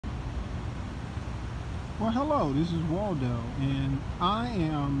Well, hello, this is Waldo, and I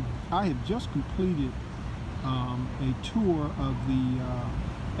have just completed a tour of the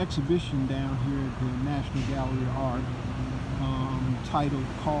exhibition down here at the National Gallery of Art, titled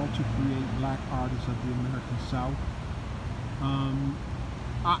Call to Create Black Artists of the American South.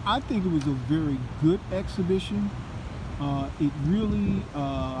 I think it was a very good exhibition. It really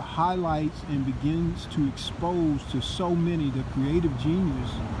highlights and begins to expose to so many the creative genius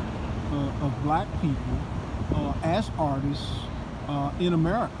of black people as artists in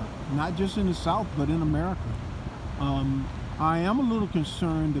America, not just in the South, but in America. I am a little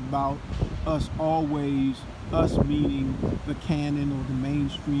concerned about us meaning the canon or the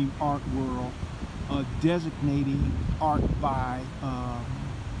mainstream art world, designating art by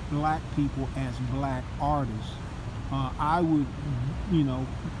black people as black artists. I would,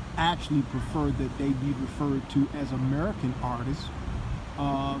 actually prefer that they be referred to as American artists,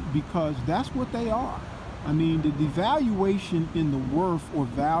 because that's what they are. I mean, the devaluation in the worth or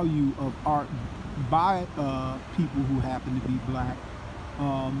value of art by people who happen to be black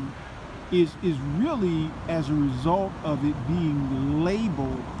is really as a result of it being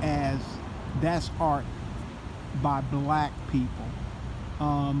labeled as that's art by black people.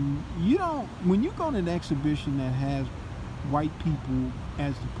 When you go to an exhibition that has white people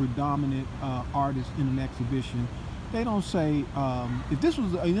as the predominant artists in an exhibition, they don't say,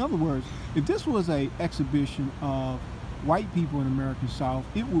 in other words, if this was a exhibition of white people in the American South,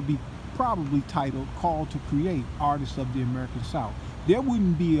 it would be probably titled Call to Create Artists of the American South. There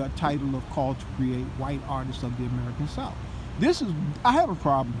wouldn't be a title of Call to Create White Artists of the American South. I have a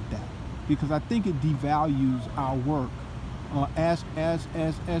problem with that, because I think it devalues our work as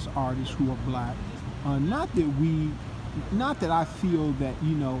artists who are black. Not that I feel that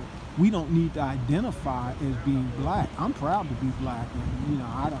we don't need to identify as being black. I'm proud to be black, and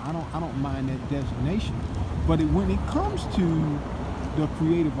I don't mind that designation. But when it comes to the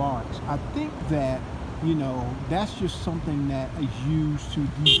creative arts, I think that that's just something that is used to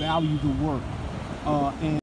devalue the work, and